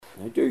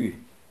Now do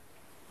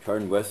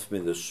turn with me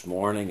this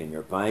morning in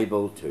your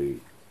Bible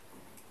to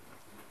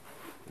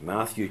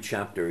Matthew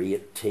chapter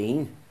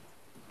 18.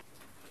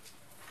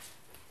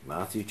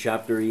 Matthew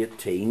chapter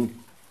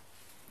 18.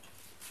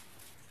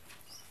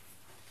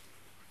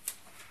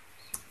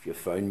 If you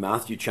found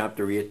Matthew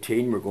chapter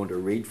 18, we're going to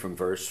read from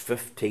verse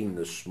 15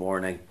 this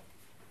morning,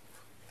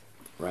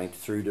 right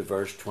through to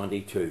verse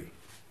 22.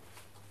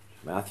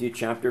 Matthew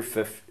chapter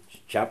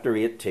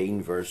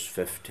 18, verse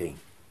 15.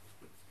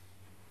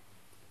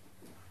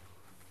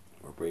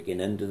 We're breaking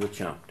into the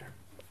chapter.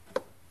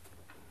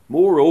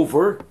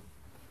 Moreover,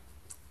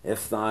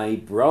 if thy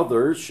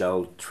brother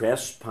shall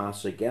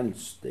trespass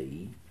against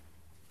thee,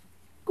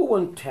 go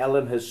and tell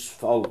him his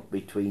fault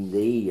between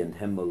thee and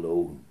him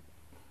alone.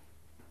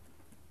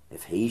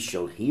 If he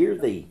shall hear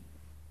thee,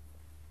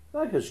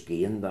 thou hast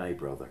gained thy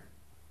brother.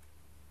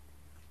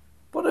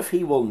 But if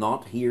he will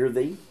not hear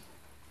thee,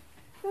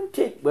 then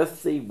take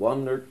with thee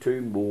one or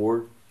two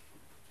more,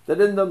 that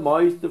in the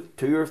mouth of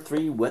 2 or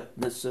 3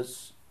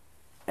 witnesses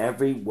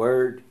every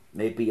word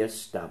may be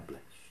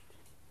established.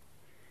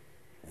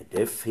 And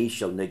if he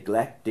shall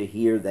neglect to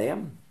hear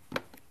them,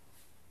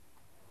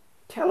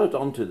 tell it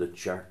unto the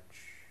church.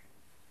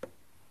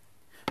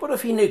 But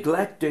if he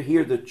neglect to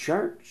hear the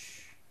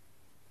church,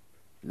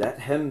 let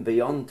him be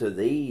unto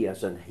thee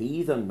as an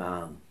heathen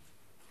man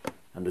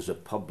and as a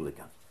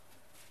publican.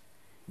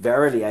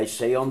 Verily I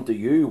say unto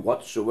you,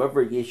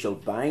 whatsoever ye shall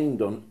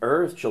bind on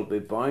earth shall be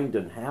bound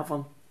in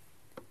heaven,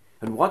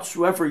 and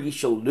whatsoever ye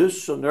shall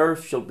loose on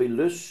earth shall be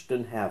loosed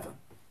in heaven.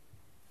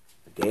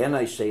 Again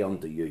I say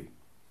unto you,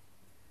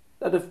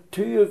 that if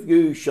 2 of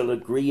you shall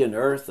agree on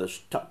earth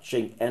as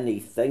touching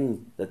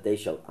anything that they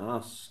shall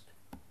ask,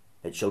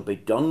 it shall be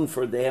done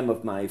for them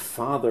of my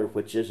Father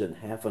which is in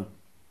heaven.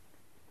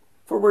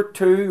 For where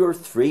 2 or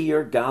 3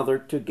 are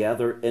gathered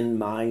together in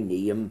my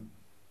name,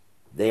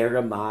 there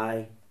am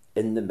I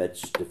in the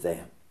midst of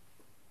them.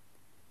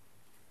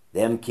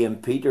 Then came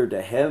Peter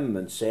to him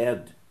and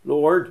said,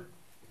 Lord,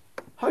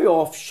 how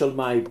oft shall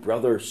my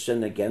brother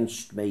sin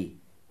against me,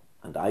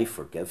 and I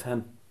forgive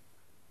him?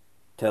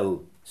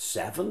 Till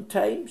 7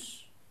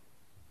 times?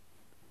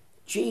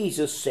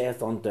 Jesus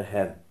saith unto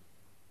him,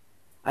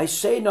 I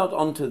say not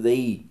unto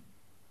thee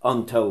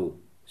until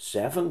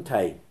 7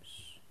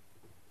 times,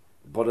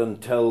 but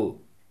until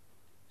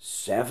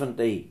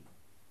 70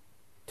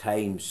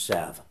 times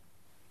 7.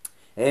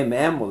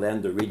 Amen. We'll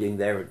end the reading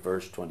there at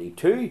verse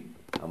 22,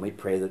 and we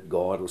pray that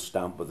God will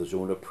stamp with his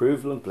own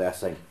approval and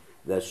blessing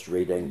this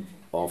reading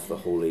of the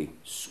Holy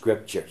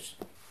Scriptures.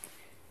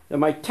 Now,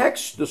 my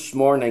text this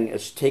morning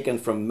is taken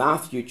from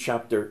Matthew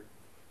chapter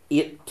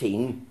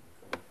 18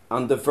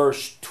 and the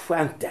verse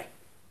 20.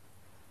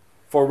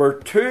 For where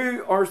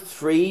 2 or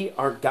 3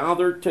 are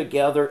gathered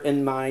together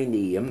in my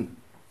name,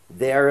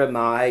 there am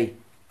I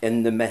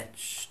in the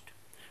midst.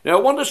 Now,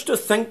 I want us to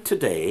think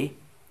today,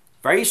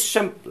 very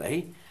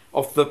simply,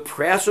 of the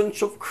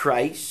presence of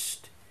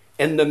Christ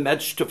in the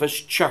midst of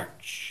his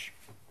church.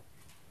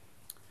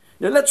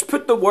 Now, let's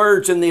put the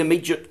words in the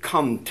immediate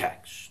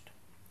context.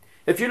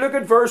 If you look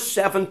at verse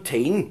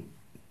 17,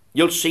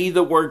 you'll see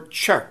the word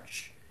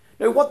church.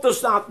 Now, what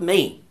does that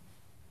mean?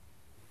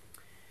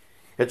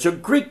 It's a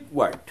Greek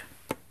word.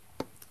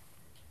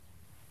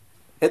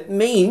 It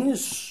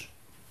means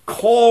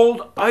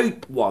called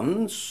out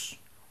ones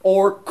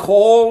or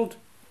called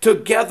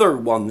together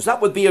ones.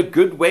 That would be a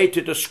good way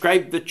to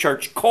describe the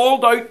church.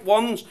 Called out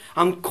ones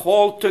and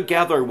called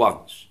together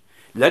ones.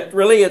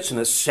 Literally, it's an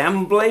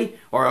assembly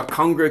or a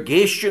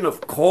congregation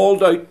of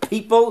called out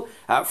people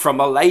from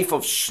a life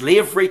of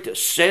slavery to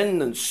sin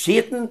and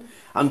Satan,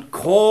 and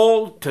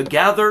called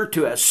together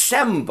to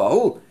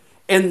assemble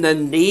in the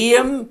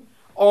name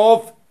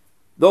of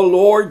the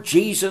Lord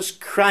Jesus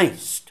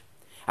Christ.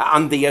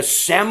 And the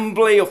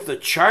assembly of the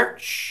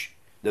church,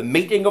 the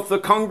meeting of the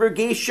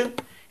congregation,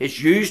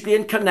 is usually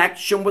in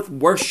connection with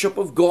worship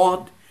of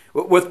God,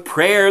 with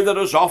prayer that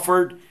is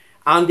offered,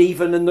 and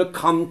even in the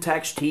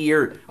context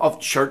here of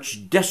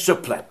church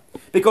discipline.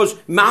 Because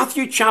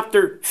Matthew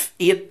chapter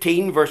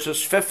 18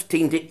 verses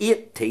 15 to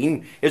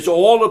 18 is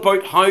all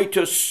about how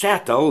to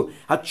settle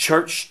a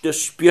church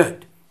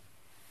dispute.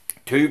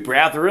 2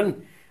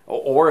 brethren,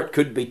 or it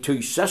could be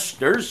 2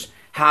 sisters,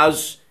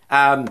 has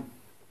had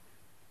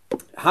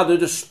a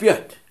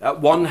dispute.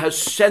 One has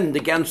sinned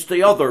against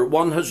the other.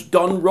 One has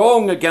done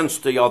wrong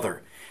against the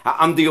other.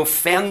 And the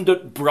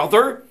offended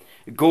brother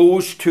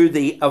goes to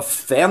the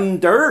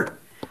offender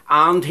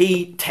and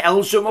he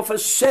tells him of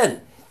his sin.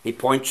 He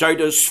points out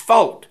his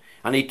fault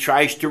and he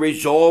tries to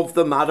resolve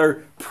the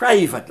matter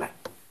privately.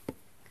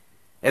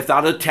 If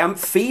that attempt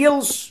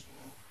fails,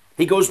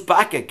 he goes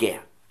back again.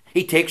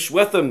 He takes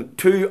with him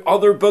 2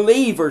 other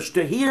believers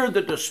to hear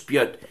the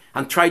dispute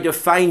and try to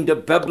find a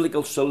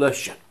biblical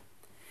solution.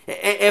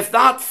 If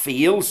that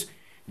fails,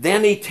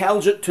 then he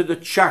tells it to the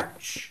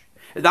church.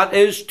 That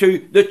is,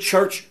 to the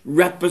church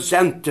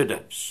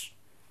representatives.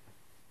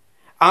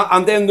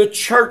 And then the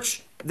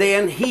church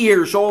then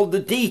hears all the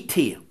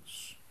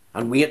details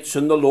and waits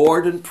on the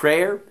Lord in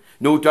prayer.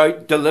 No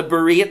doubt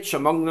deliberates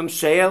among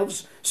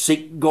themselves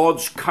seek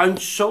God's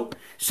counsel,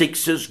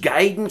 seeks his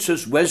guidance,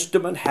 his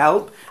wisdom and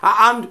help,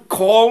 and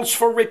calls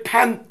for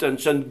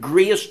repentance and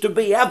grace to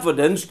be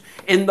evidenced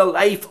in the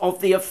life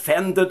of the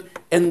offended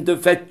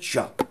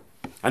individual.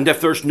 And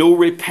if there's no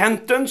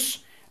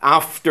repentance,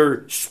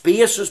 after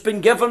space has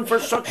been given for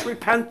such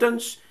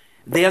repentance,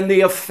 then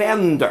the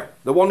offender,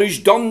 the one who's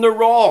done the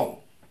wrong,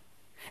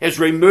 is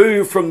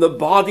removed from the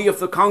body of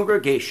the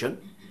congregation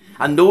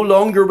and no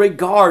longer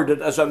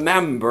regarded as a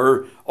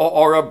member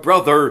or a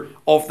brother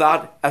of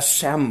that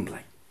assembly.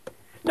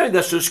 Now,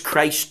 this is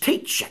Christ's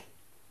teaching.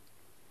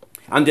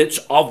 And it's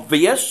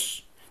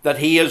obvious that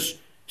he has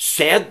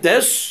said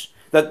this,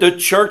 that the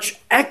church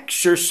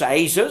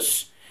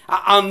exercises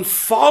and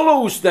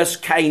follows this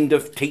kind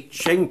of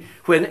teaching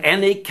when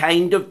any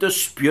kind of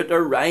dispute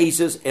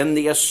arises in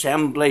the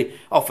assembly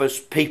of his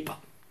people.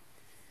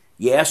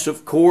 Yes,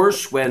 of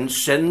course, when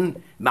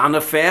sin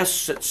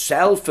manifests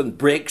itself and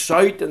breaks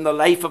out in the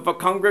life of a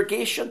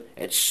congregation,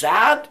 it's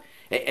sad,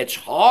 it's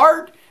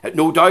hard,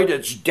 no doubt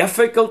it's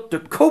difficult to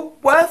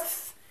cope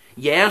with.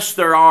 Yes,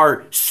 there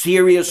are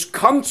serious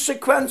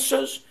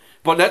consequences,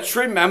 but let's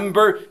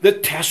remember the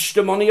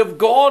testimony of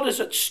God is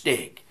at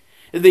stake.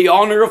 The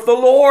honour of the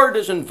Lord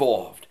is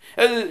involved.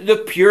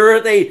 The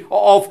purity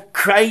of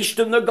Christ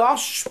and the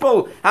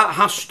gospel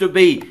has to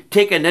be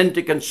taken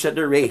into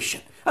consideration.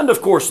 And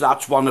of course,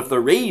 that's one of the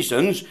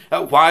reasons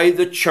why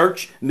the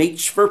church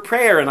meets for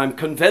prayer. And I'm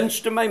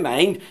convinced in my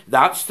mind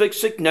that's the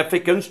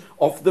significance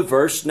of the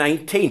verse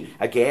 19.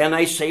 Again,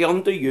 I say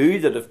unto you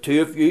that if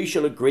two of you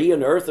shall agree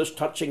on earth as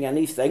touching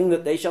anything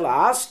that they shall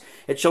ask,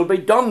 it shall be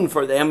done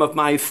for them of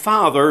my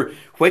Father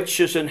which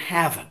is in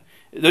heaven.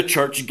 The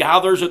church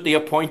gathers at the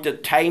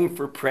appointed time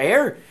for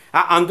prayer,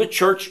 and the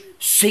church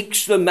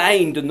seeks the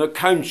mind and the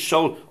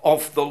counsel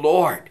of the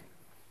Lord.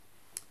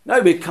 Now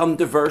we come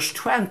to verse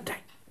 20.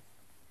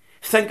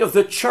 Think of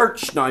the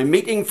church now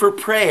meeting for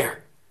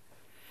prayer,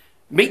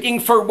 meeting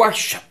for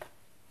worship,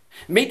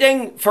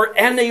 meeting for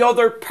any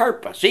other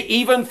purpose,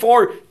 even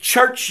for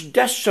church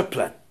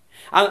discipline.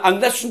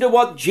 And listen to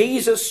what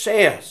Jesus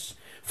says.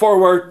 For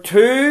where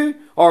two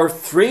or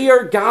three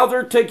are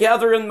gathered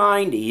together in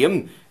my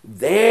name,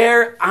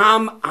 there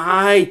am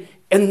I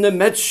in the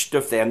midst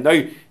of them.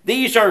 Now,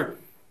 these are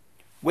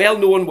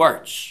well-known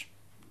words.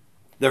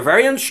 They're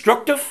very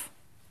instructive,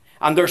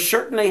 and they're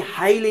certainly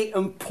highly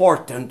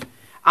important,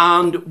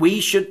 and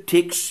we should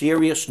take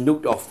serious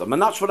note of them.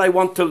 And that's what I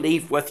want to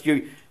leave with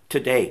you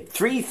today.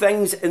 Three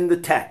things in the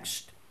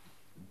text.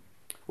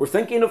 We're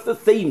thinking of the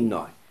theme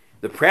now,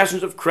 the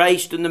presence of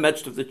Christ in the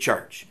midst of the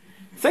church.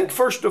 Think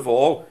first of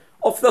all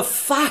of the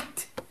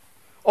fact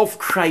of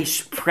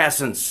Christ's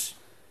presence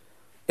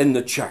in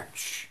the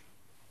church.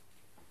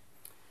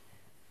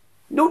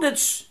 Note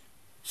its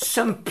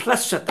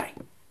simplicity.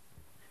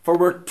 For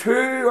where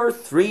two or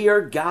three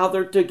are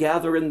gathered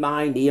together in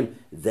my name,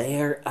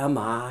 there am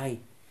I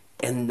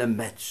in the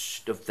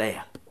midst of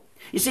them.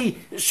 You see,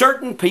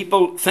 certain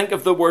people think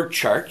of the word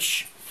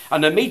church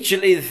and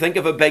immediately they think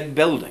of a big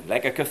building,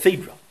 like a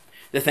cathedral.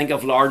 They think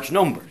of large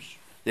numbers.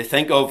 They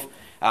think of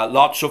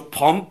lots of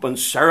pomp and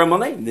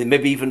ceremony. They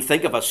maybe even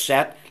think of a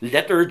set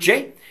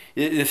liturgy.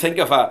 They think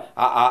of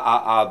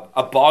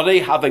a body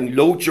having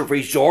loads of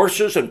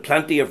resources and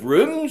plenty of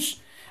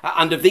rooms.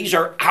 And if these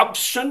are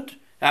absent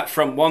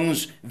from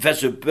one's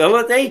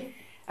visibility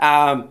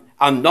and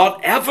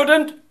not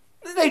evident,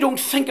 they don't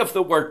think of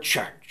the word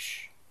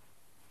church.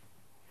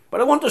 But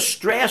I want to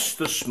stress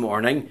this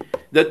morning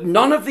that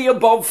none of the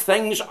above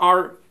things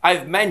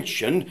I've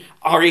mentioned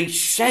are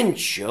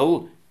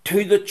essential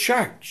to the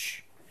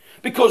church,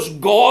 because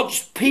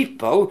God's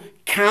people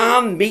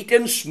can meet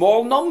in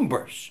small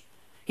numbers.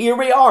 Here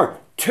we are,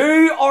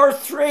 2 or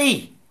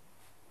 3.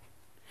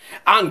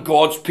 And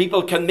God's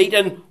people can meet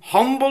in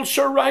humble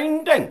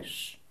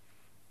surroundings.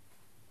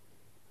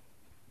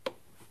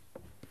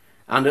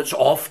 And it's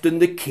often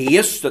the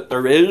case that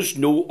there is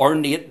no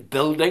ornate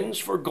buildings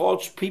for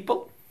God's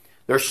people.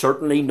 They're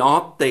certainly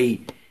not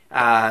the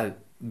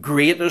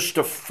greatest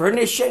of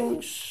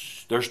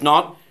furnishings. There's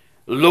not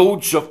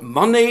loads of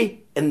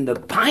money in the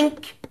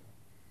bank.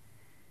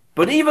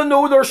 But even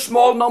though there's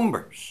small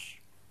numbers,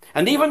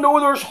 and even though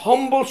there's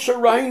humble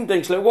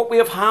surroundings like what we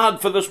have had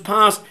for this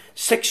past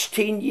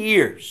 16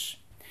 years,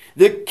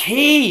 the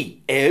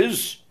key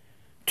is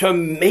to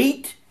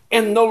meet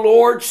in the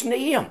Lord's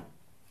name.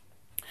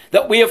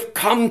 That we have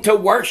come to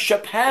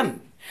worship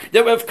Him.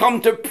 That we have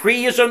come to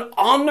praise and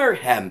honour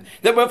Him.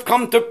 That we have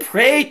come to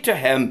pray to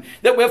Him.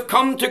 That we have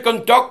come to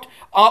conduct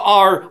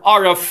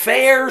our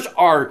affairs,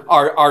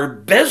 our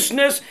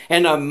business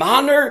in a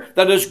manner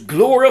that is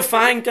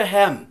glorifying to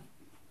Him.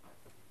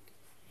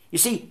 You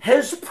see,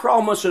 His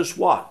promise is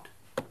what?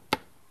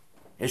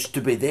 Is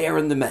to be there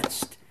in the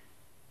midst.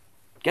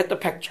 Get the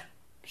picture.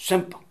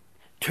 Simple.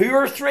 2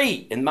 or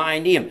 3 in my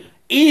name.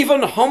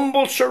 Even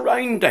humble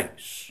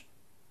surroundings.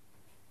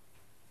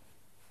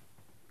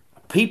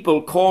 A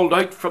people called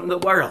out from the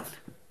world.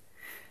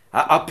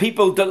 A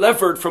people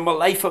delivered from a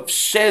life of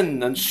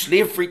sin and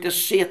slavery to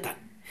Satan.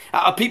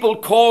 A people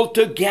called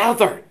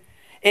together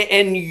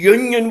in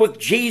union with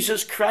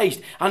Jesus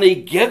Christ. And he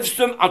gives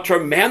them a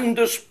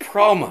tremendous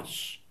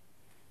promise.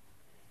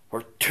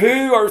 Where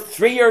 2 or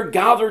 3 are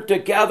gathered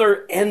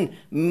together in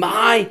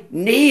my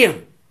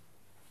name,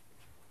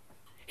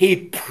 he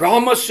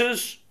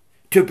promises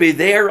to be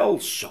there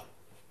also.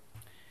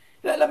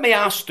 Let me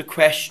ask the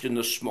question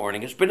this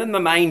morning. It's been in my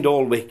mind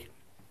all week.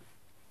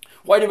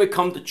 Why do we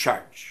come to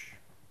church?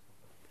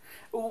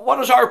 What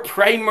is our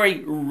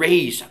primary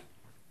reason?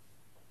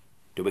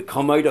 Do we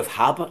come out of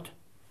habit?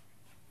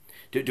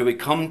 Do we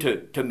come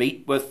to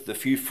meet with the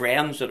few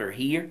friends that are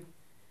here?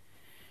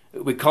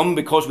 We come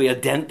because we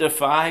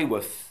identify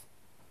with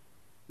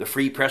the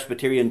Free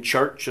Presbyterian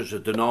Church as a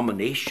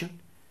denomination?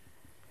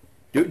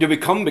 Do we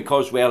come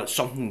because, well, it's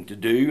something to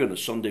do on a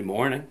Sunday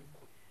morning?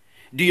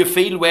 Do you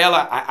feel, well,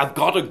 I've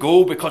got to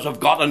go because I've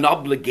got an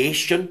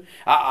obligation.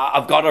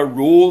 I've got a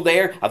role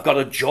there. I've got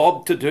a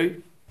job to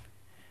do.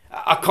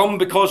 I come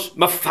because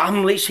my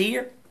family's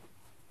here.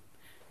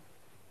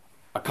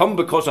 I come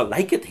because I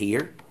like it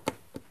here.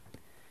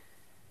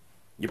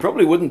 You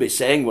probably wouldn't be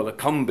saying, well, I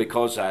come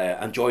because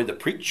I enjoy the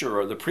preacher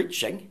or the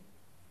preaching.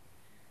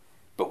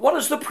 But what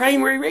is the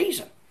primary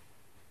reason?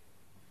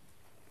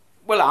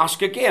 We'll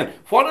ask again,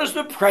 what is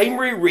the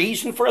primary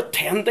reason for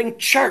attending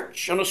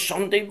church on a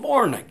Sunday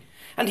morning?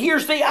 And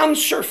here's the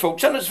answer,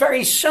 folks, and it's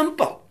very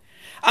simple.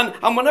 And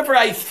whenever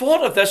I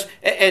thought of this,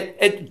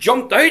 it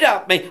jumped out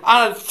at me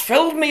and it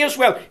thrilled me as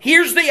well.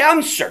 Here's the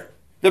answer.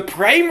 The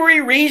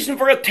primary reason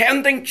for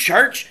attending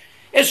church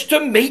is to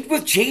meet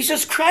with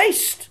Jesus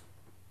Christ.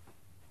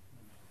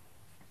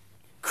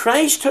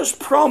 Christ has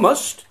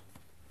promised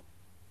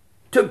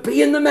to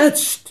be in the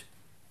midst.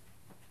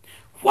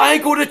 Why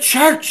go to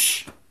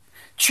church?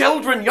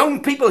 Children,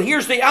 young people,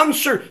 here's the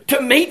answer: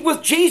 to meet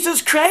with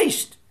Jesus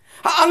Christ.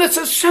 And it's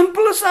as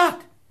simple as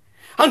that.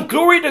 And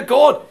glory to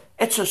God,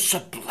 it's as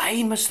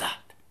sublime as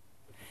that.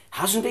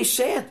 Hasn't he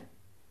said,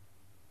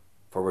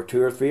 for where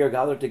 2 or 3 are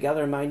gathered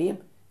together in my name,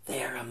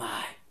 there am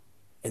I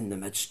in the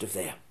midst of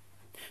them.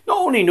 Not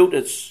only note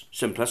its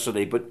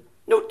simplicity, but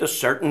note the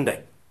certainty.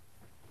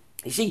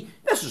 You see,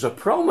 this is a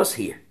promise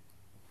here.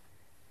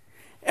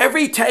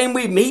 Every time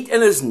we meet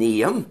in his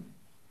name,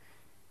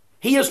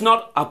 he is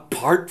not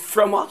apart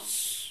from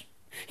us.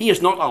 He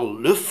is not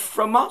aloof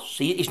from us.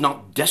 He's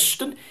not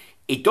distant.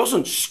 He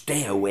doesn't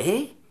stay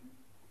away.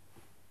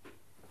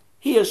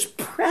 He is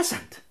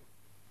present.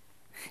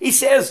 He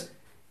says,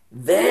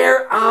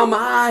 there am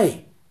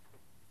I.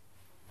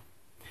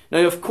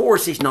 Now, of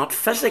course, he's not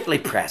physically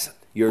present.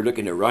 You're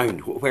looking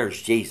around.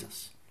 Where's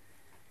Jesus?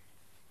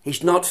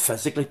 He's not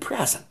physically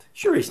present.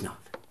 Sure, he's not.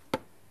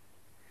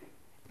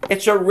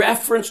 It's a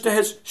reference to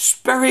his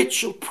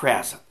spiritual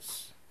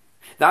presence.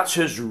 That's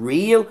his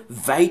real,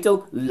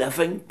 vital,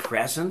 living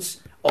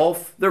presence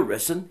of the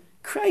risen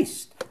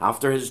Christ.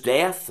 After his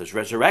death, his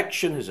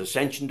resurrection, his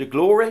ascension to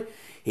glory,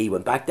 he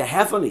went back to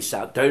heaven. He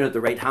sat down at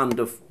the right hand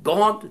of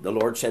God. The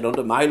Lord said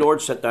unto my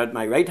Lord, sit down at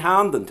my right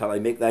hand until I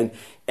make thine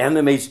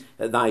enemies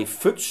thy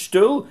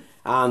footstool.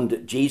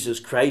 And Jesus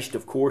Christ,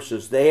 of course,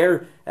 is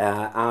there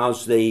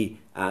as the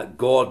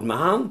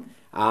God-man.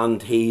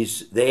 And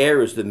he's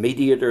there as the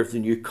mediator of the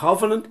new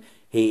covenant.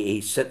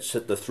 He sits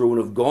at the throne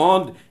of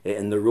God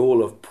in the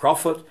role of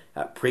prophet,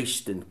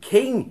 priest and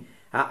king.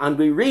 And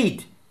we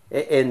read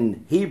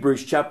in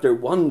Hebrews chapter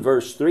 1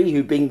 verse 3,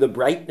 who being the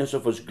brightness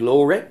of his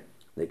glory,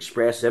 the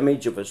express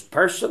image of his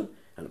person,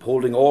 and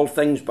upholding all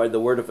things by the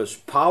word of his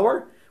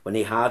power, when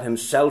he had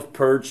himself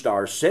purged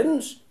our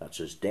sins, that's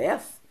his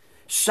death,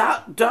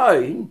 sat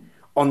down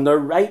on the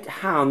right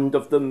hand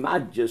of the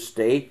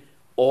majesty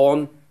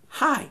on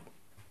high.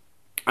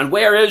 And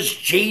where is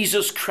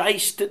Jesus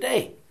Christ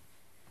today?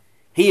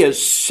 He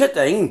is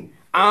sitting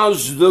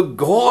as the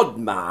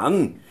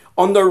God-man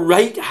on the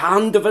right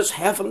hand of his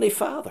heavenly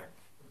Father.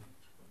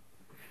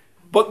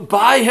 But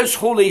by his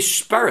Holy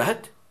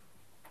Spirit,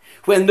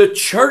 when the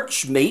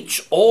church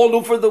meets all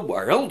over the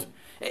world,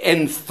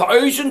 in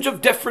thousands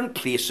of different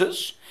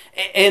places,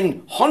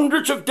 in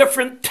hundreds of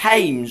different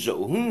time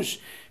zones,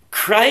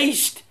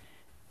 Christ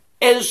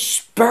is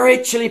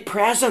spiritually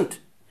present.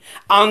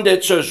 And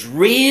it's as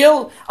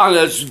real and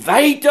as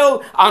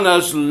vital and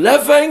as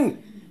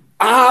living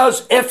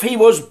as if he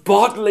was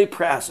bodily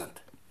present.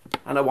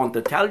 And I want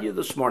to tell you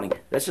this morning,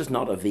 this is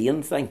not a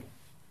vain thing.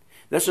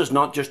 This is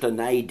not just an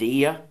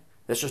idea.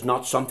 This is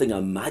not something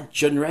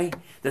imaginary.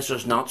 This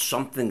is not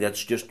something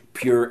that's just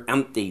pure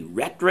empty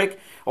rhetoric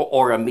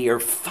or a mere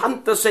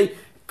fantasy.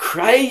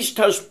 Christ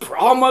has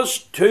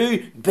promised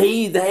to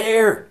be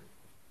there.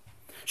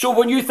 So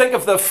when you think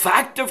of the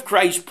fact of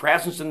Christ's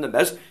presence in the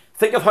midst,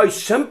 think of how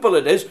simple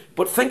it is,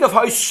 but think of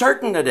how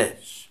certain it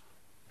is.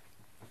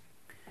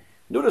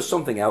 Notice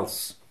something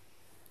else.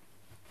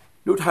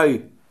 Note how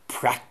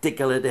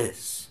practical it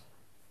is.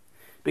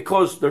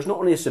 Because there's not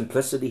only a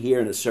simplicity here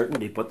and a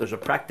certainty, but there's a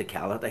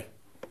practicality.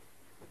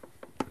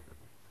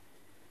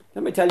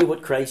 Let me tell you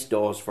what Christ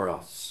does for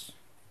us.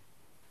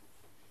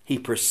 He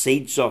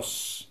precedes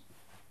us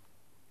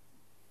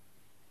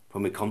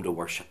when we come to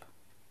worship.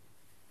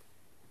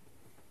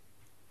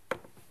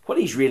 What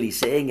he's really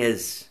saying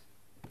is,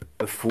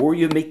 before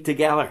you meet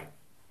together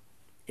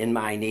in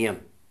my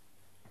name,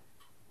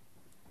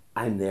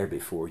 I'm there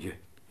before you.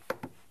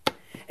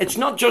 It's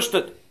not just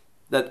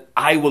that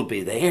I will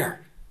be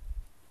there,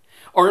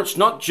 or it's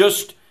not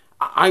just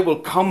I will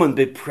come and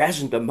be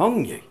present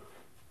among you.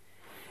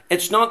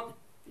 It's not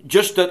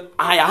just that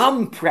I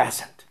am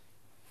present,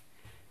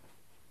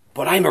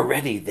 but I'm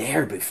already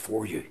there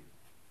before you.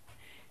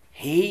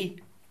 He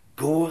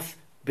goeth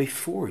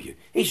before you.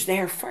 He's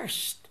there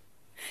first.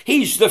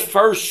 He's the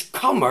first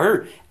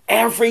comer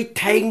every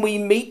time we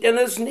meet in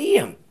his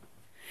name.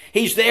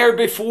 He's there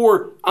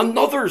before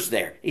another's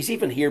there. He's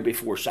even here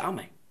before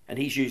Sammy, and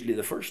he's usually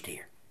the first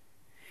here.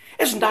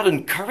 Isn't that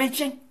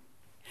encouraging?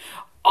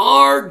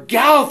 Our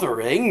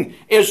gathering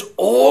is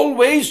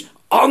always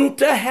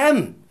unto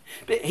him.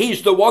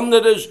 He's the one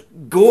that is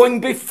going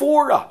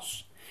before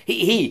us.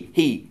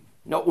 He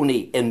not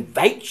only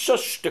invites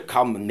us to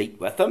come and meet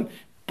with him,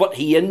 but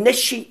he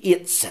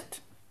initiates it.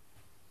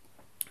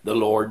 The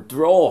Lord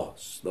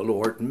draws, the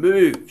Lord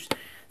moves,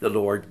 the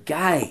Lord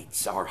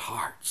guides our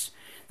hearts.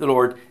 The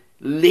Lord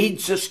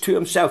leads us to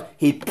himself.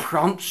 He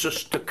prompts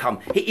us to come.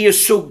 He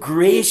is so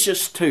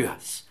gracious to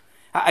us.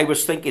 I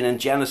was thinking in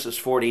Genesis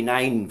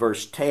 49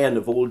 verse 10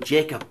 of old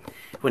Jacob,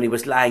 when he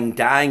was lying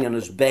dying in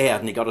his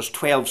bed and he got his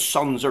 12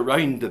 sons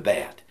around the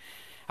bed.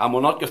 And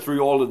we'll not go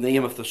through all the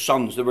name of the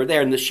sons. They were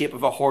there in the shape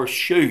of a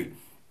horseshoe.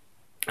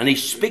 And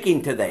he's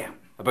speaking to them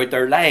about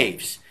their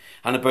lives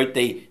and about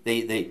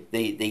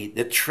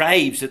the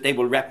tribes that they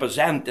will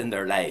represent in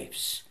their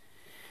lives.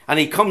 And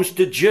he comes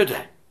to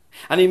Judah.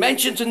 And he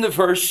mentions in the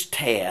verse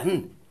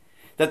 10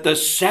 that the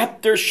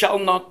scepter shall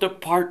not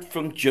depart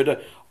from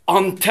Judah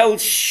until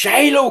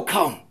Shiloh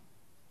come.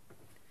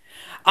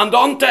 And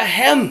unto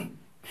him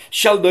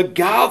shall the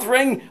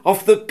gathering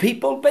of the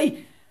people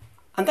be.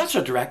 And that's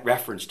a direct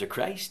reference to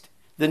Christ.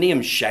 The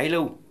name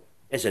Shiloh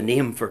is a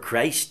name for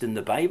Christ in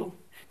the Bible.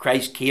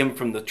 Christ came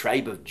from the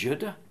tribe of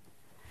Judah.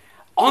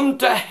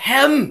 Unto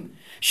him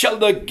shall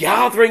the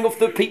gathering of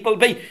the people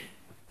be.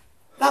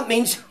 That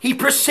means he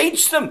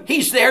precedes them.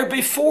 He's there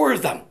before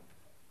them.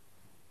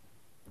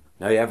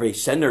 Now every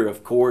sinner,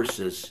 of course,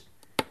 is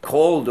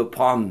called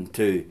upon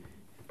to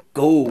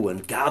go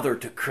and gather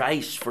to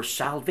Christ for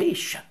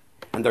salvation.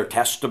 And their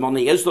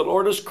testimony is, the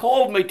Lord has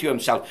called me to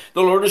himself.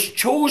 The Lord has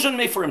chosen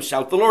me for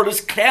himself. The Lord has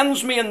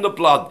cleansed me in the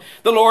blood.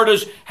 The Lord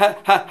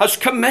has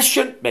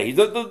commissioned me.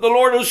 The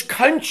Lord has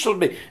counseled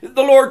me.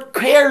 The Lord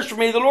cares for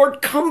me. The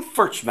Lord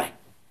comforts me.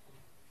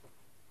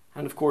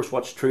 And of course,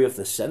 what's true of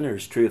the sinner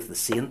is true of the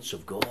saints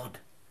of God.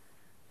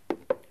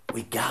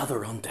 We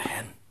gather unto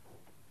him.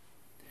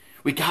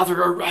 We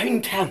gather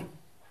around him.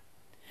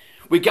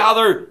 We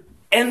gather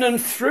in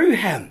and through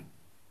him.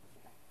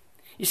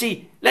 You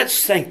see,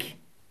 let's think.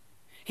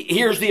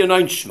 Here's the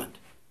announcement.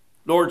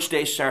 Lord's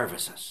Day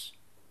services.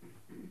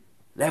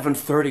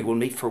 11:30 we'll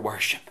meet for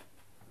worship.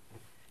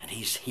 And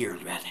he's here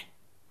already.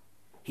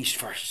 He's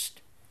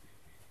first.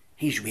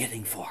 He's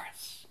waiting for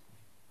us.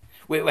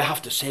 We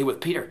have to say with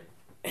Peter,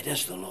 it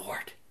is the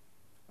Lord.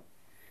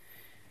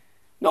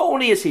 Not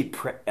only as he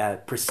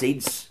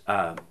precedes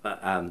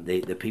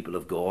the people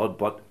of God,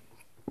 but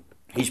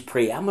he's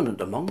preeminent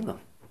among them.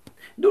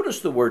 Notice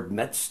the word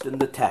midst in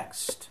the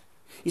text.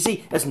 You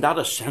see, isn't that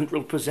a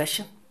central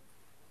position?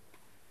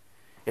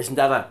 Isn't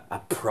that a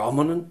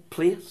prominent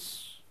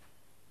place?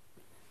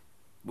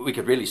 We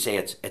could really say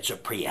it's a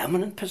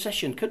preeminent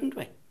position, couldn't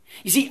we?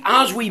 You see,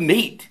 as we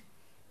meet,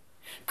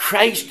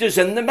 Christ is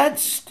in the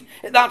midst.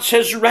 That's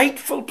his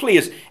rightful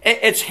place.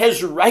 It's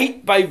his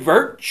right by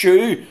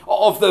virtue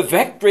of the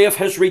victory of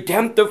his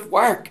redemptive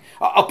work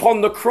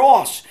upon the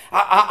cross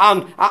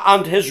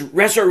and his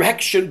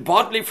resurrection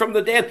bodily from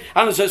the dead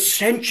and his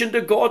ascension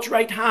to God's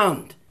right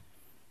hand.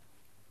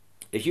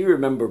 If you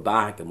remember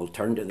back, and we'll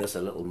turn to this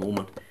a little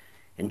moment,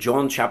 in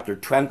John chapter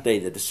 20,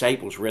 the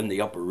disciples were in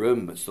the upper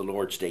room. It's the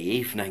Lord's Day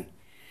evening.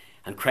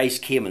 And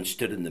Christ came and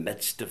stood in the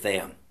midst of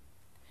them.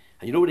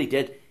 And you know what he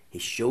did? He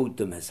showed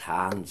them his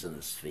hands and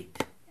his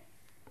feet.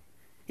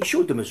 He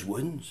showed them his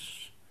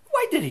wounds.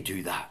 Why did he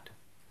do that?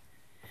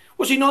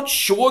 Was he not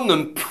showing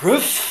them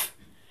proof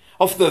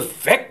of the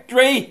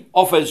victory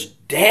of his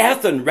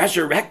death and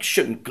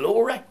resurrection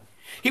glory?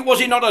 Was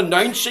he not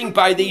announcing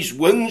by these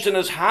wounds in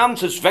his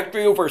hands his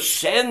victory over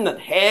sin and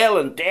hell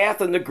and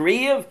death and the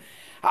grave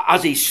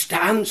as he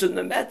stands in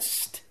the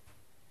midst?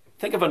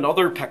 Think of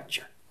another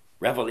picture.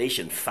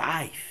 Revelation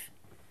 5.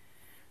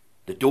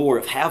 The door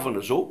of heaven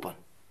is open.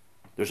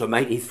 There's a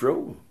mighty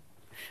throne.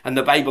 And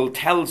the Bible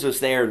tells us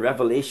there in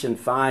Revelation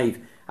 5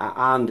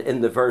 and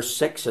in the verse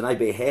 6, and I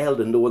beheld,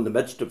 and lo, in the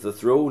midst of the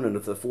throne and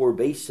of the four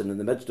beasts and in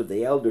the midst of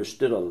the elders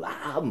stood a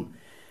lamb,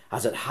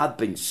 as it had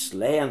been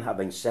slain,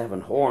 having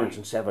 7 horns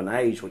and 7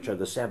 eyes, which are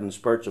the 7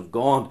 spirits of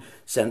God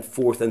sent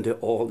forth into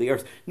all the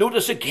earth.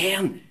 Notice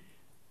again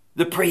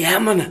the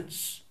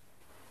preeminence.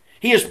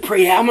 He is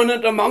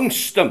preeminent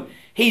amongst them.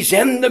 He's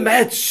in the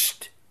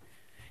midst.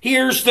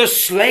 Here's the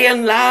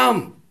slain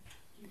lamb.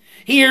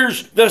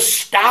 Here's the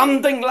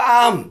standing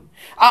lamb.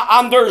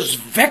 And there's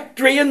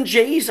victory in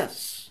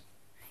Jesus.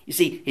 You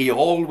see, he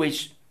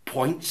always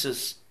points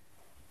us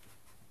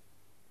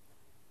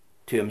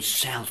to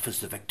himself as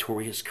the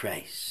victorious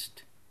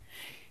Christ.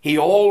 He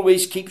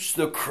always keeps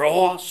the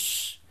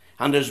cross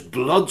and his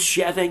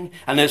bloodshedding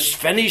and his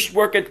finished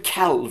work at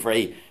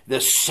Calvary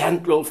the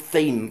central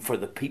theme for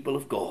the people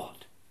of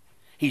God.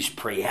 He's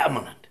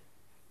preeminent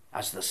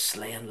as the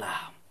slain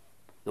lamb,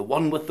 the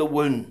one with the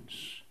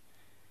wounds.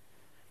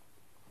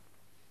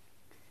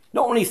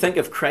 Not only think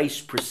of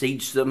Christ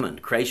precedes them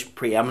and Christ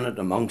preeminent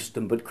amongst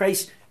them, but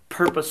Christ's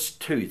purpose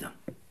to them.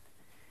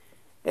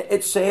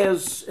 It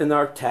says in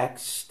our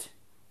text,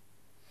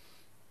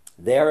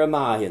 there am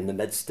I in the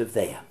midst of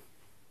them.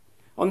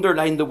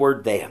 Underline the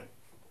word them.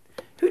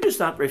 Who does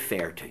that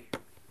refer to?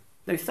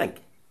 Now think.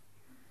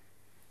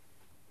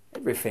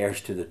 It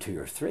refers to the two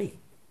or three.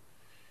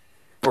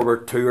 For where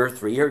two or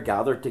three are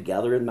gathered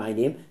together in my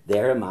name,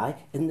 there am I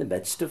in the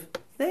midst of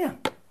them.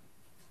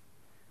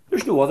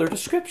 There's no other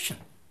description.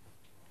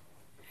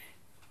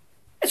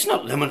 It's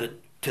not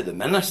limited to the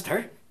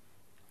minister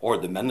or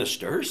the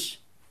ministers.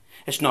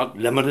 It's not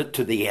limited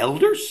to the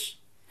elders.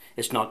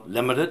 It's not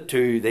limited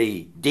to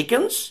the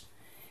deacons.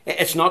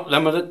 It's not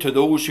limited to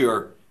those who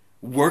are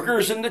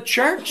workers in the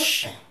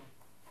church.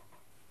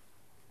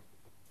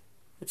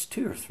 It's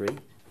two or three.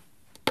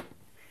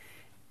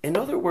 In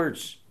other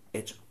words,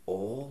 it's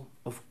all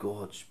of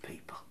God's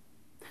people.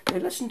 Now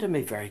listen to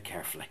me very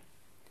carefully.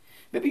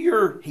 Maybe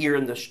you're here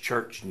in this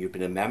church and you've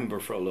been a member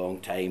for a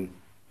long time.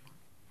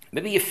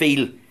 Maybe you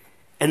feel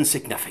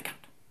insignificant.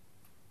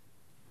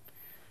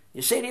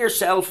 You say to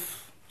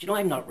yourself,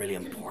 I'm not really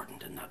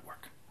important in that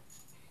work.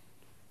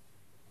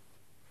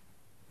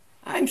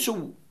 I'm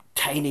so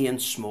tiny and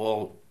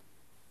small.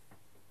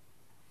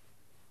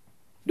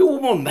 No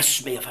one will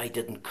miss me if I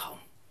didn't come.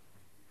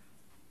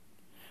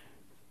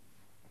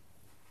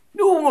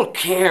 No one will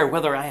care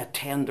whether I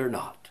attend or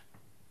not.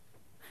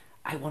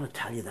 I want to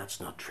tell you that's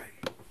not true.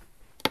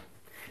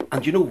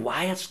 And you know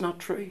why it's not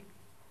true?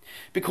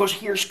 Because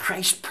here's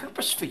Christ's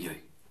purpose for you.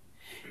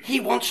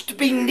 He wants to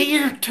be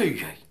near to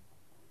you.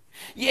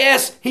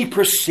 Yes, he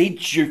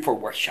precedes you for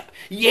worship.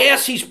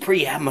 Yes, he's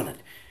preeminent.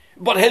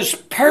 But his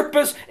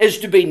purpose is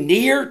to be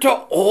near to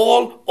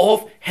all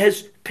of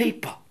his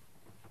people.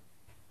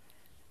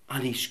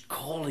 And he's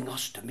calling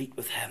us to meet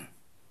with him.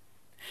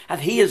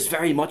 And he is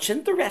very much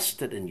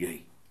interested in you.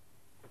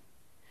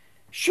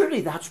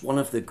 Surely that's one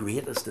of the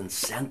greatest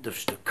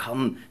incentives to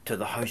come to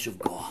the house of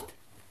God.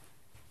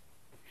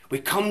 We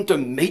come to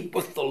meet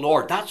with the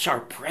Lord. That's our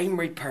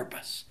primary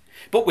purpose.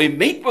 But we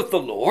meet with the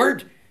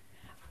Lord,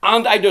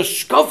 and I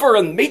discover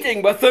in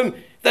meeting with him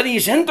that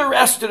he's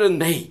interested in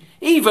me.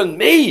 Even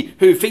me,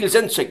 who feels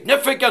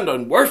insignificant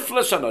and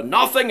worthless and a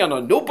nothing and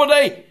a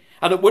nobody.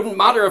 And it wouldn't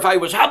matter if I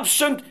was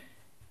absent.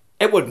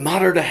 It would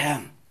matter to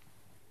him.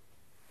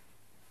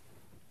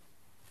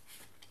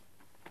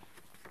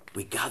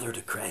 We gather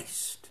to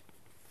Christ.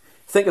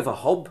 Think of a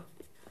hub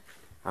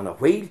and a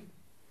wheel.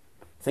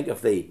 Think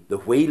of the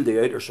wheel,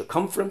 the outer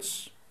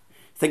circumference.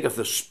 Think of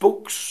the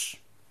spokes.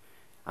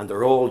 And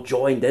they're all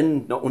joined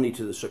in, not only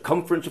to the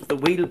circumference of the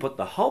wheel, but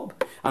the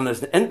hub. And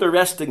it's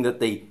interesting that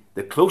the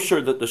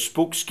closer that the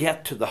spokes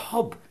get to the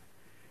hub,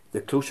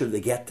 the closer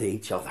they get to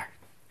each other.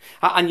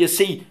 And you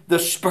see, the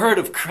Spirit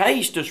of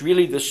Christ is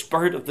really the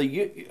spirit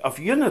of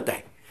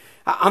unity.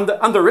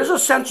 And there is a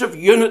sense of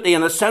unity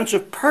and a sense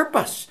of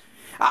purpose.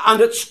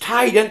 And it's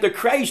tied into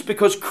Christ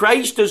because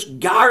Christ is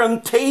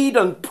guaranteed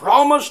and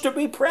promised to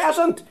be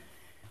present.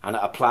 And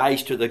it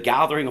applies to the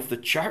gathering of the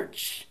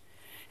church.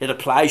 It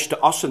applies to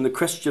us in the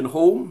Christian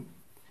home,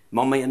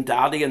 mummy and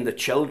daddy and the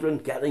children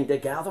getting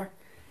together.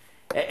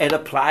 It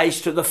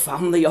applies to the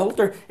family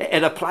altar.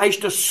 It applies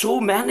to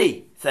so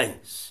many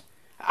things.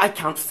 I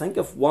can't think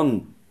of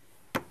one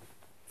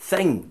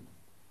thing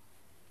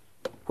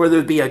where there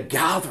would be a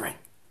gathering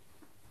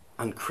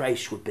and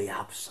Christ would be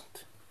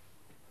absent.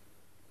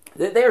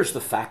 There's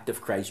the fact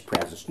of Christ's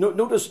presence.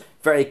 Notice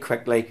very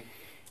quickly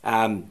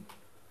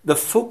the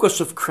focus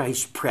of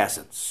Christ's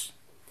presence.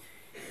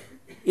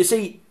 You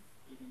see,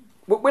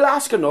 we'll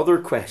ask another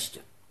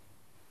question.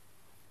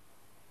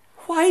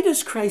 Why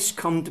does Christ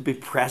come to be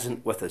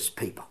present with his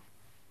people?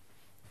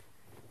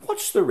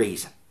 What's the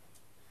reason?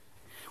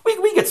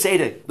 We could say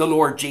to the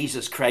Lord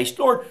Jesus Christ,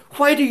 Lord,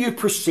 why do you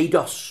precede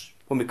us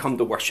when we come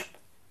to worship?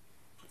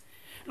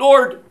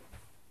 Lord,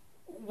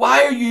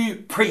 why are you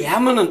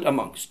preeminent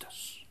amongst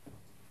us?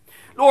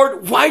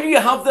 Lord, why do you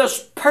have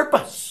this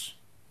purpose?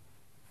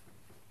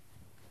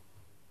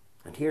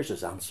 And here's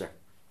his answer.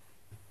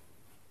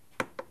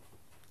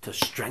 To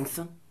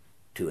strengthen,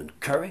 to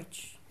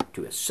encourage,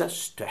 to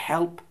assist, to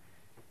help,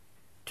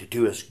 to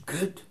do us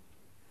good,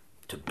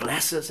 to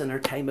bless us in our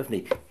time of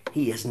need.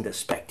 He isn't a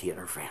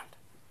spectator, friend.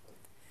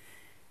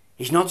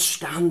 He's not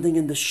standing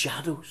in the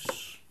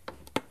shadows.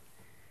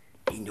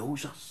 He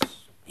knows us.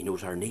 He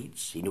knows our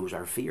needs. He knows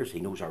our fears. He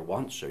knows our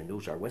wants. He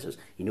knows our wishes.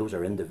 He knows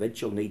our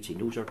individual needs. He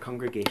knows our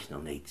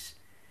congregational needs.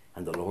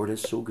 And the Lord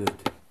is so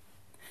good.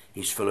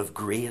 He's full of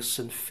grace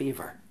and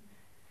favour.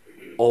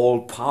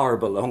 All power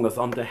belongeth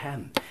unto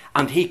him.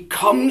 And he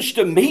comes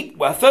to meet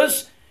with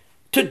us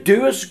to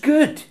do us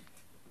good.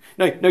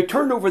 Now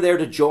turn over there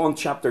to John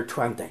chapter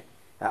 20.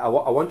 I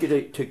want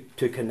you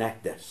to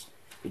connect this.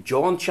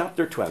 John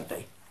chapter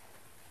 20.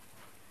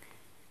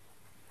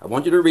 I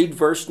want you to read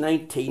verse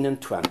 19 and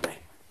 20.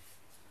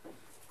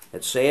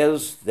 It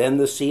says, "Then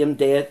the same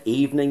day at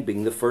evening,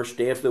 being the first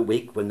day of the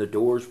week, when the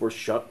doors were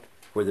shut,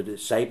 where the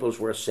disciples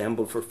were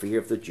assembled for fear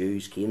of the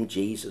Jews, came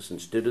Jesus and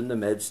stood in the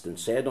midst and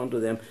said unto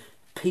them,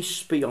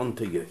 Peace be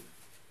unto you.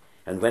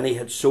 And when he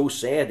had so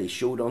said, he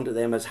showed unto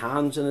them his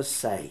hands and his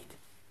side.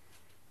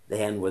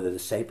 Then were the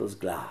disciples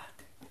glad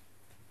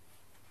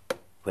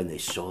when they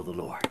saw the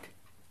Lord."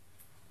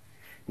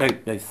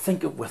 Now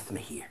think of with me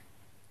here.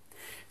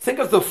 Think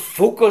of the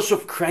focus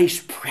of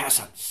Christ's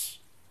presence.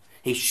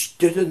 He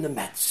stood in the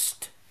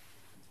midst.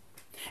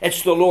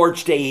 It's the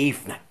Lord's Day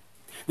evening.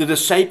 The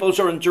disciples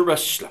are in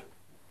Jerusalem.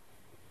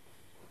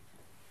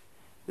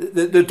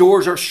 The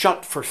doors are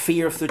shut for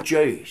fear of the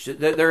Jews.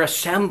 They're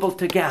assembled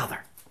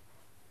together.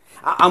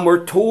 And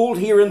we're told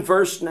here in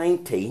verse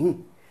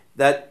 19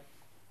 that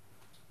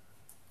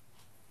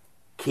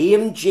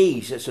came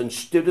Jesus and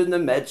stood in the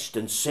midst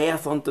and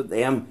saith unto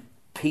them,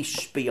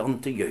 Peace be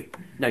unto you.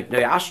 Now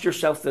ask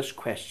yourself this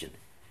question.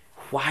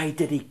 Why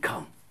did he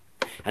come?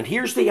 And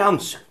here's the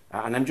answer.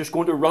 And I'm just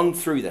going to run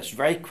through this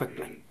very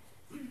quickly.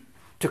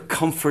 To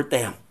comfort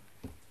them.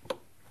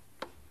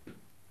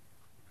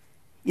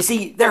 You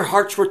see, their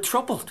hearts were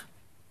troubled.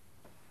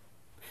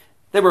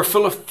 They were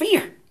full of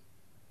fear.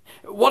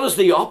 What is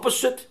the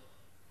opposite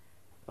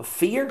of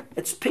fear?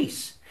 It's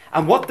peace.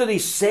 And what did he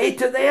say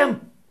to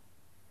them?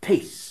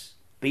 Peace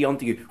be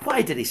unto you.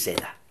 Why did he say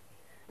that?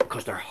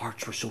 Because their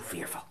hearts were so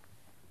fearful.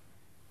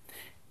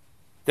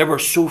 They were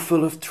so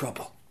full of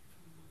trouble.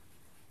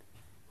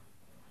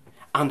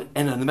 And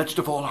in the midst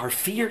of all our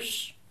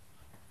fears,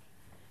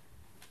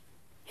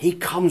 he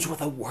comes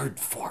with a word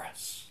for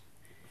us.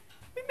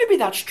 Maybe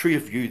that's true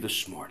of you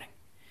this morning.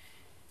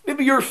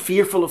 Maybe you're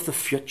fearful of the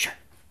future,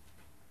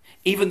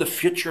 even the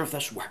future of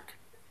this work.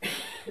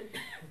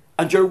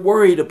 And you're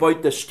worried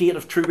about the state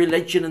of true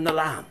religion in the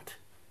land.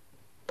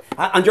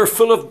 And you're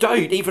full of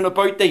doubt even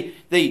about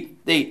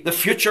the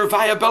future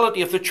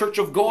viability of the Church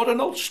of God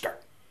in Ulster.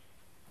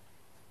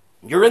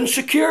 You're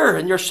insecure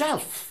in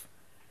yourself.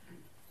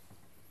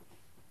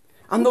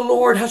 And the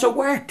Lord has a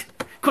word,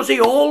 because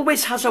he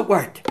always has a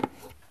word.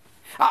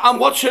 And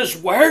what's his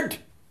word?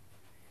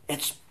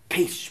 It's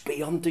peace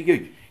be unto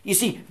you. You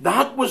see,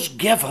 that was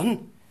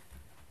given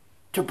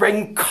to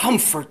bring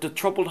comfort to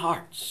troubled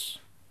hearts.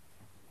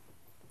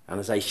 And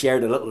as I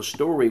shared a little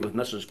story with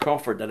Mrs.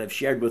 Crawford that I've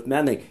shared with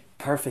many,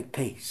 perfect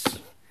peace.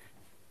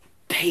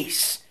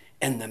 Peace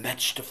in the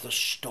midst of the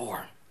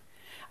storm.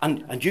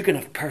 And you can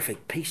have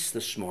perfect peace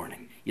this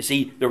morning. You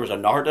see, there was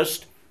an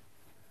artist.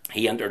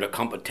 He entered a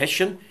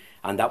competition,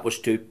 and that was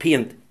to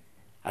paint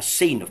a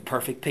scene of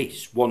perfect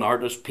peace. One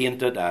artist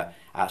painted a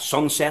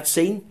sunset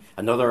scene.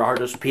 Another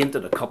artist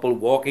painted a couple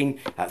walking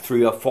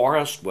through a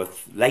forest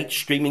with light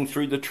streaming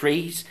through the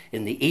trees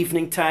in the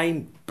evening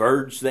time,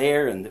 birds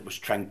there, and it was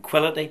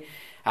tranquility,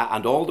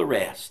 and all the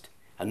rest.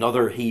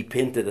 Another, he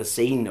painted a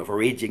scene of a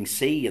raging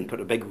sea and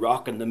put a big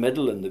rock in the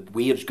middle and the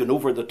waves going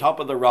over the top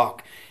of the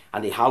rock,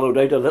 and he hollowed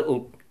out a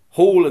little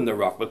hole in the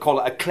rock. We'll call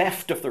it a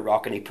cleft of the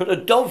rock, and he put a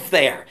dove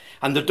there,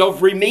 and the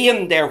dove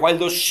remained there while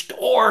the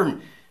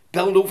storm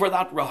built over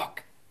that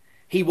rock.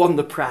 He won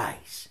the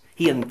prize.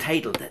 He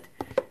entitled it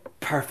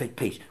Perfect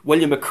Peace.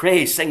 William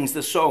McRae sings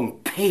the song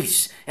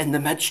Peace in the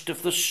Midst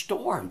of the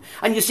Storm.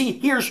 And you see,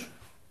 here's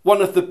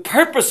one of the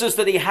purposes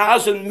that he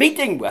has in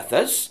meeting with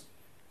us.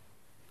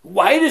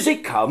 Why does he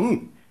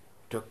come?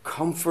 To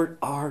comfort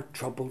our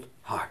troubled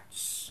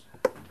hearts.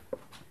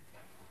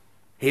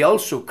 He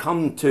also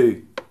come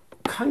to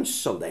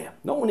counsel them.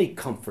 Not only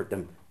comfort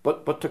them,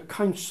 but to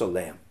counsel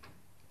them.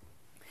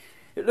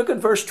 Look at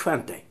verse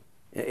 20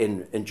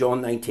 in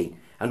John 19.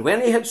 And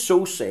when he had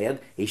so said,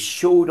 he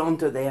showed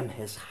unto them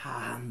his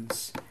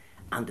hands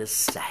and his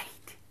side.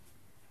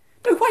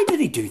 Now, why did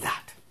he do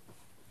that?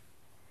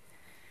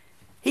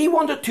 He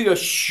wanted to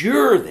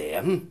assure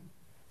them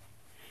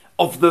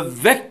of the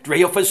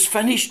victory of his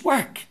finished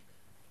work.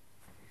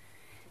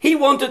 He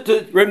wanted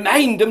to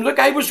remind them, look,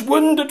 I was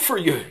wounded for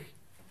you.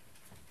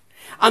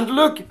 And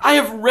look, I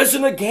have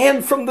risen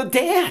again from the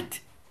dead.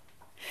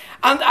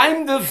 And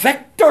I'm the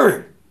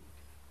victor.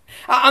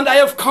 And I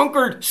have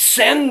conquered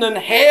sin and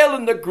hell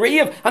and the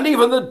grave, and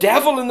even the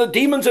devil and the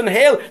demons in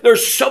hell. They're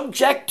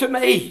subject to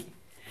me.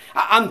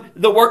 And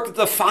the work that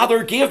the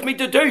Father gave me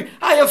to do,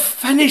 I have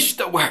finished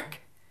the work.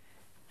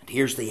 And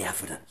here's the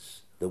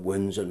evidence, the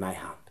wounds in my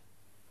hand.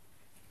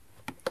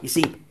 You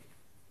see,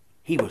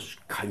 he was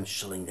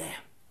counselling them.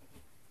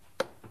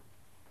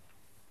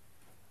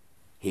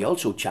 He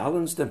also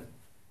challenged them.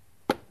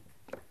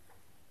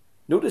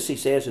 Notice he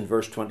says in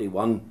verse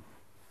 21,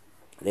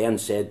 Then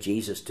said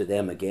Jesus to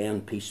them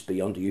again, Peace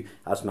be unto you,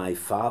 as my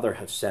Father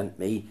hath sent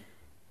me,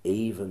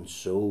 even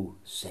so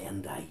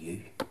send I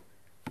you.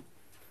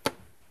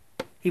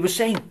 He was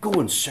saying, go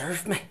and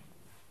serve me.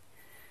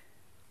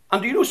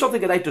 And do you know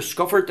something that I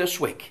discovered this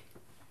week?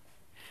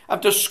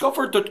 I've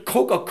discovered that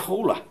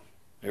Coca-Cola,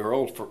 you're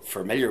all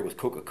familiar with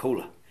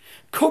Coca-Cola,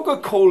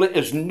 Coca-Cola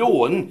is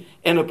known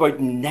in about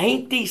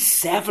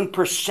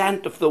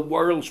 97% of the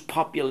world's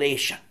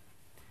population.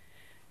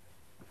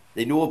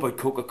 They know about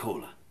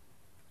Coca-Cola.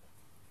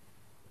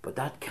 But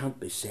that can't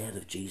be said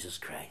of Jesus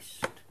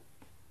Christ.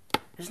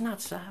 Isn't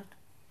that sad?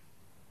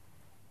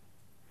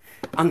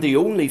 And the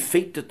only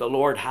feet that the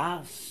Lord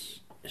has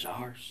is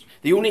ours.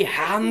 The only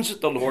hands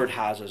that the Lord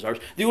has is ours.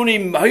 The only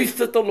mouth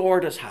that the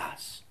Lord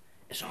has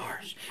is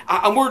ours.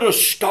 And we're to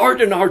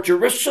start in our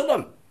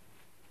Jerusalem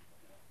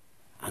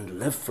and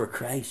live for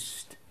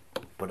Christ,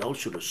 but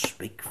also to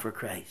speak for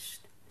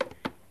Christ.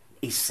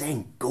 He's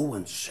saying, go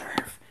and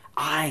serve.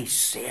 I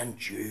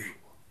send you.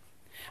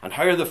 And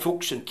how are the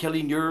folks in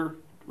Killinure,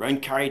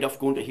 round Carryduff,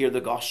 going to hear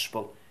the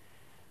gospel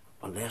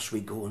unless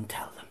we go and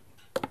tell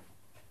them?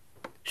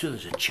 So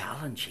there's a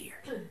challenge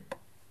here.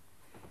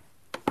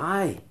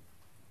 Aye.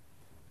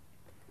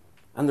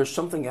 And there's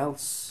something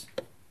else.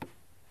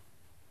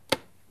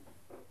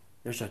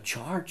 There's a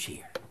charge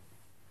here.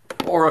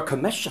 Or a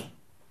commission.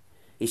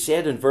 He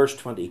said in verse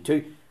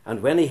 22,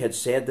 and when he had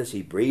said this,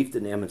 he breathed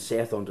on them and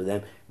saith unto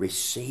them,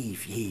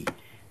 receive ye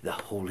the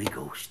Holy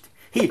Ghost.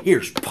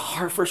 Here's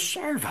power for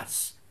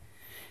service.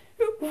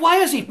 Why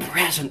is he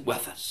present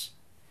with us?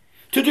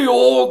 To do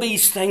all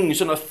these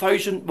things and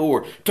 1,000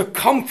 more, to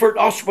comfort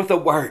us with a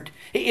word.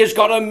 He has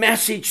got a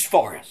message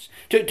for us,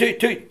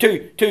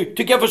 to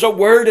give us a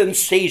word in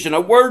season,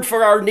 a word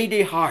for our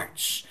needy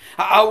hearts,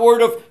 a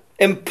word of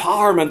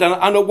empowerment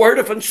and a word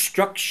of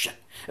instruction,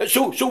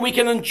 so we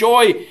can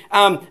enjoy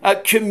a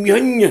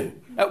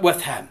communion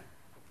with him.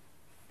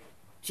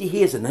 See,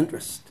 he has an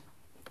interest.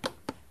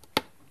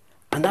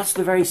 And that's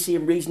the very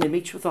same reason he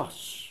meets with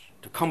us.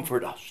 To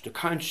comfort us, to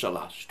counsel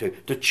us,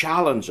 to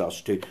challenge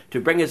us, to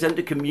bring us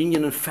into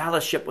communion and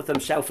fellowship with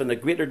himself in a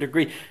greater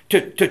degree,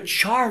 to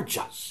charge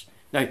us.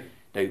 Now,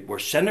 we're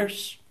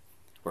sinners.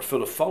 We're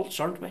full of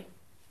faults, aren't we?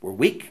 We're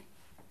weak.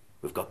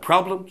 We've got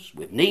problems.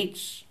 We've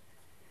needs.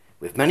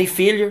 We've many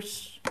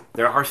failures.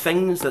 There are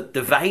things that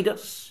divide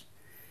us.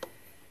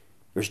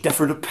 There's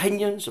different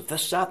opinions of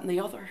this, that, and the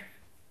other.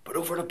 But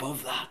over and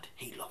above that,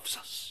 he loves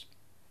us.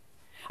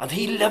 And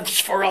he lives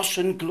for us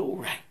in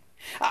glory.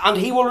 And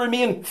he will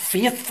remain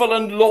faithful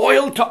and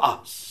loyal to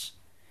us.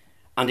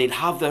 And he'll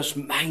have this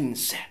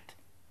mindset.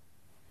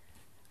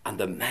 And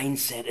the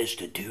mindset is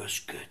to do us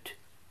good.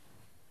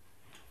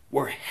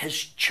 We're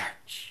his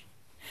church.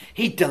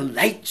 He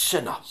delights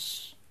in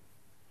us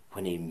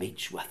when he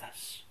meets with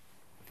us.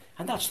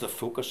 And that's the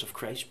focus of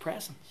Christ's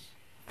presence.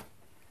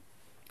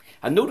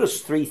 And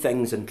notice 3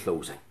 things in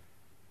closing.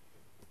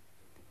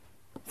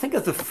 Think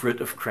of the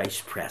fruit of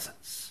Christ's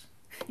presence.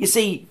 You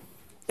see,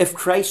 if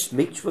Christ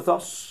meets with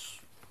us,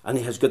 and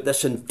he has got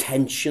this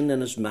intention in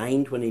his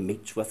mind when he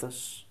meets with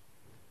us,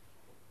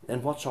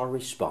 then what's our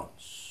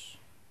response?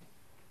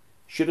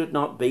 Should it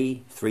not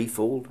be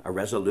threefold? A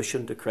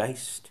resolution to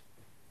Christ,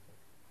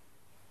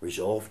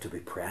 resolve to be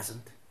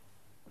present.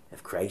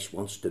 If Christ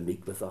wants to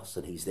meet with us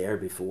and he's there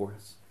before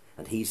us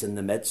and he's in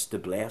the midst to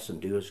bless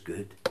and do us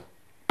good,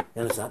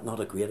 then is that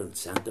not a great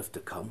incentive to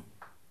come?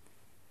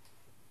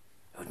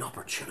 An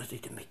opportunity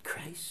to meet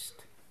Christ.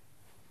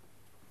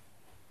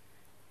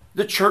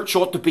 The church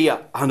ought to be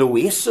an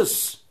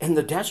oasis in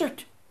the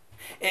desert.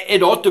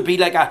 It ought to be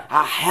like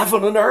a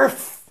heaven on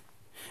earth.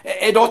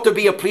 It ought to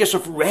be a place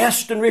of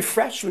rest and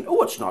refreshment.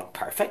 Oh, it's not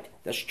perfect.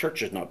 This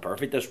church is not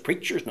perfect. This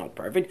preacher is not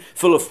perfect.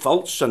 Full of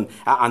faults and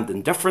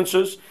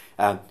indifferences.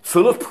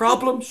 Full of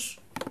problems.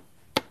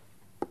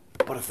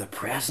 But if the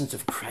presence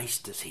of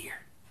Christ is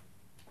here,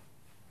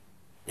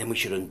 then we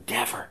should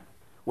endeavour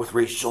with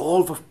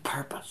resolve of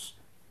purpose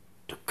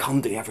to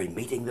come to every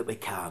meeting that we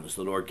can as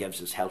the Lord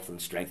gives us health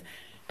and strength.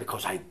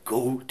 Because I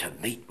go to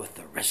meet with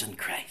the risen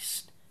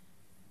Christ.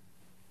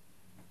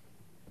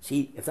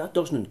 See, if that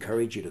doesn't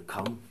encourage you to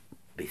come,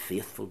 be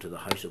faithful to the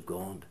house of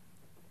God,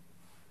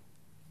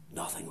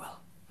 nothing will.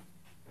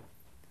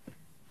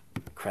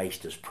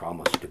 Christ has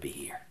promised to be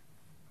here.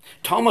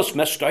 Thomas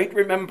missed out,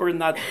 remember, in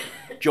that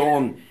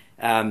John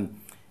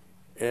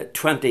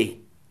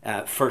 20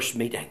 first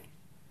meeting.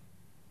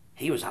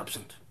 He was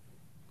absent.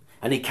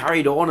 And he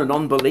carried on in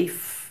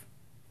unbelief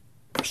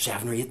for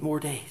 7 or 8 more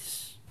days.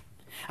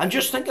 And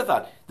just think of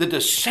that. The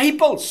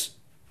disciples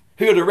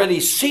who had already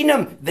seen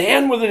him,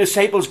 then were the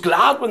disciples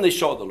glad when they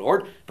saw the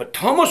Lord. But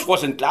Thomas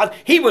wasn't glad.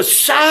 He was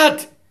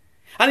sad.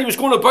 And he was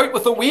going about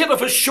with the weight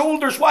of his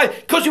shoulders. Why?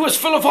 Because he was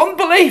full of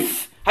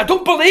unbelief. I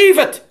don't believe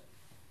it.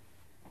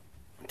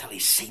 Until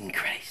he's seen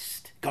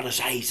Christ. Got his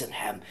eyes on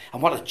him.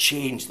 And what a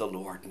change the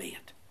Lord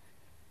made.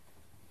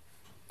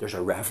 There's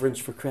a reverence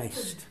for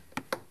Christ.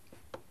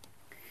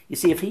 You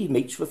see, if he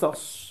meets with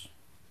us,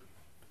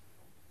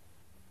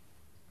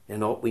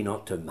 then ought we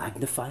not to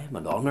magnify him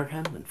and honour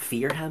him and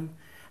fear him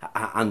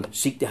and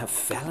seek to have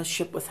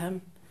fellowship with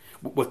him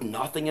with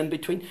nothing in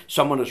between?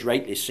 Someone has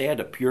rightly said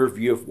a pure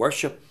view of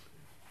worship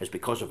is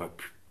because of a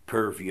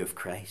pure view of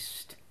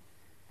Christ.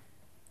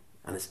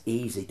 And it's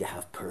easy to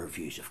have pure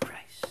views of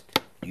Christ.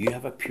 Do you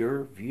have a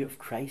pure view of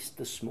Christ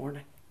this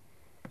morning?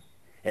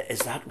 Is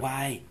that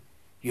why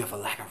you have a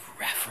lack of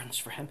reverence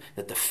for him?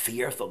 That the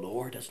fear of the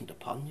Lord isn't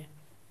upon you?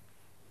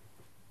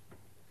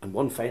 And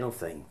one final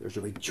thing, there's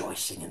a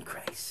rejoicing in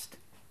Christ.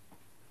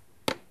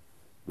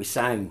 We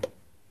sang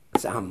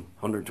Psalm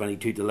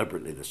 122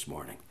 deliberately this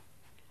morning.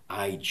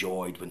 I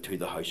joyed when to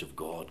the house of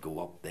God go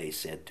up, they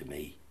said to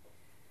me,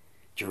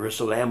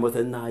 Jerusalem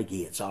within thy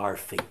gates, our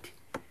feet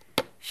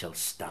shall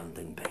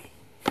standing be.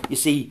 You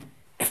see,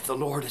 if the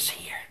Lord is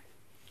here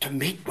to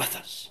meet with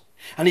us,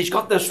 and he's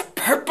got this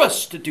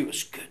purpose to do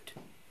us good,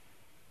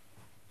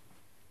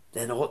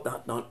 then ought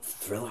that not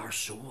thrill our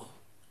soul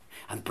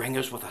and bring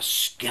us with a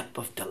skip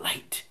of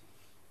delight?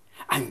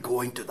 I'm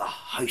going to the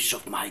house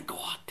of my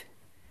God.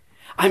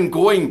 I'm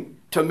going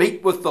to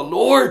meet with the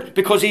Lord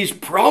because he's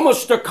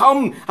promised to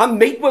come and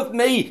meet with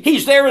me.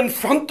 He's there in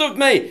front of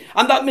me,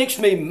 and that makes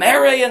me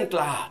merry and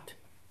glad.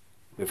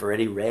 We've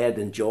already read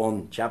in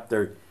John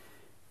chapter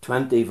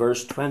 20,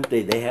 verse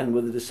 20, they end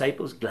with the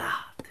disciples glad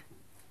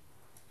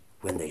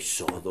when they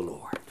saw the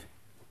Lord.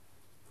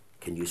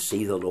 Can you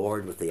see the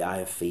Lord with the eye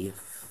of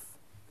faith?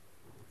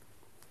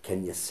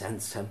 Can you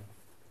sense him?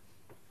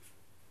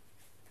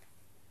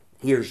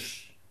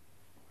 Here's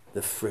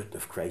the fruit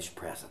of Christ's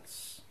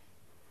presence.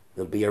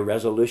 There'll be a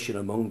resolution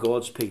among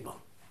God's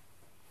people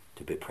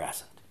to be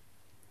present.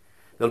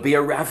 There'll be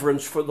a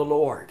reverence for the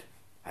Lord.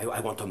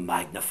 I want to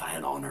magnify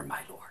and honour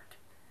my Lord.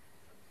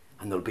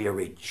 And there'll be a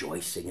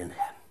rejoicing in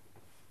him.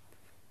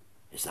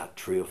 Is that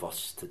true of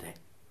us today?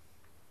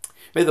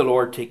 May the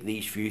Lord take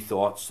these few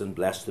thoughts and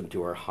bless them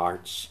to our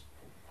hearts.